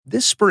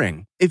This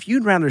spring, if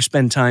you'd rather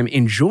spend time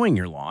enjoying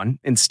your lawn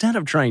instead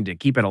of trying to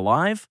keep it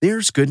alive,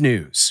 there's good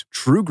news.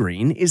 True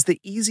Green is the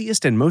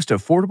easiest and most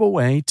affordable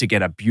way to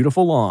get a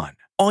beautiful lawn.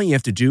 All you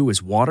have to do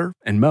is water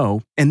and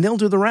mow, and they'll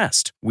do the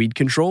rest. Weed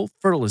control,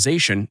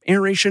 fertilization,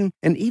 aeration,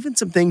 and even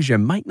some things you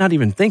might not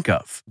even think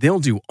of. They'll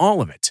do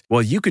all of it,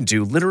 while you can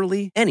do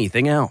literally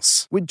anything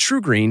else. With True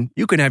Green,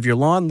 you can have your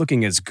lawn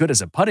looking as good as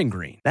a putting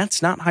green.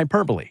 That's not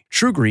hyperbole.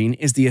 True Green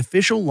is the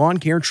official lawn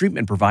care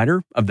treatment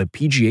provider of the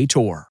PGA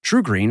Tour.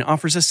 True Green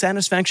offers a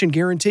satisfaction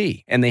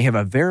guarantee, and they have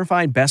a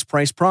verified best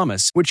price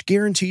promise, which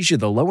guarantees you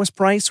the lowest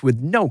price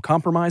with no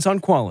compromise on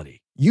quality.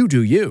 You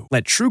do you.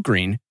 Let True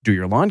Green do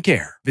your lawn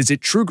care. Visit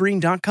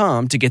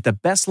truegreen.com to get the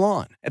best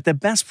lawn at the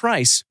best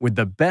price with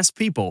the best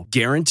people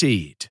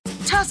guaranteed.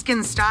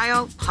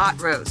 Tuscan-style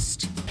pot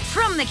roast.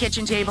 From the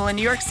kitchen table in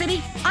New York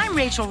City, I'm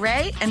Rachael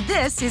Ray, and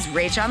this is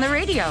Rach on the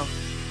Radio.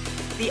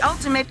 The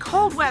ultimate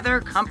cold weather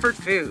comfort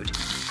food.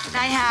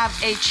 I have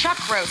a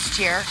chuck roast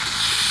here.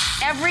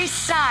 Every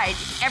side,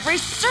 every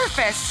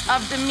surface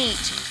of the meat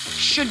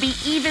should be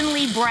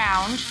evenly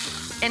browned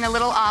in a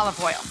little olive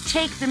oil.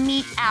 Take the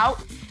meat out.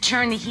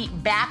 Turn the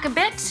heat back a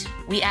bit.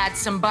 We add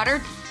some butter.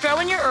 Throw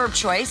in your herb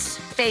choice,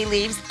 bay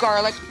leaves,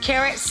 garlic,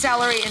 carrot,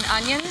 celery, and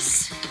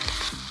onions,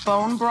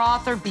 bone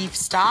broth or beef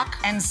stock,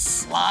 and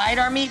slide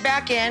our meat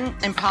back in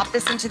and pop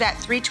this into that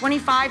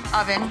 325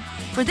 oven.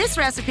 For this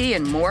recipe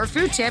and more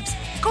food tips,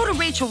 go to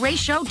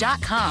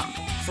RachelRayShow.com.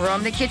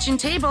 From the kitchen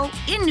table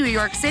in New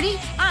York City,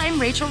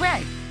 I'm Rachael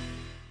Ray.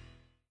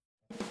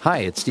 Hi,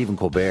 it's Stephen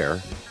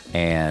Colbert,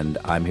 and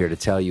I'm here to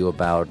tell you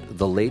about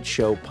The Late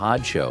Show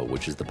Pod Show,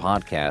 which is the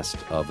podcast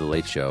of The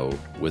Late Show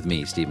with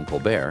me, Stephen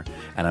Colbert,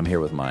 and I'm here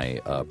with my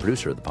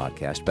producer of the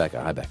podcast,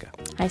 Becca. Hi, Becca.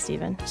 Hi,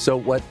 Stephen. So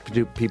what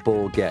do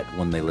people get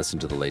when they listen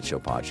to The Late Show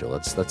Pod Show?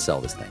 Let's sell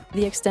this thing.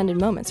 The extended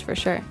moments, for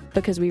sure,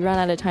 because we run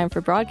out of time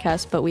for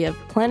broadcast, but we have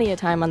plenty of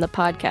time on the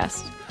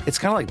podcast. It's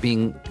kind of like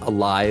being a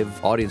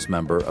live audience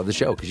member of the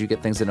show because you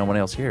get things that no one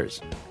else hears.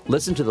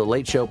 Listen to The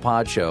Late Show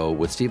Pod Show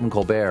with Stephen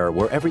Colbert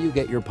wherever you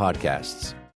get your podcasts.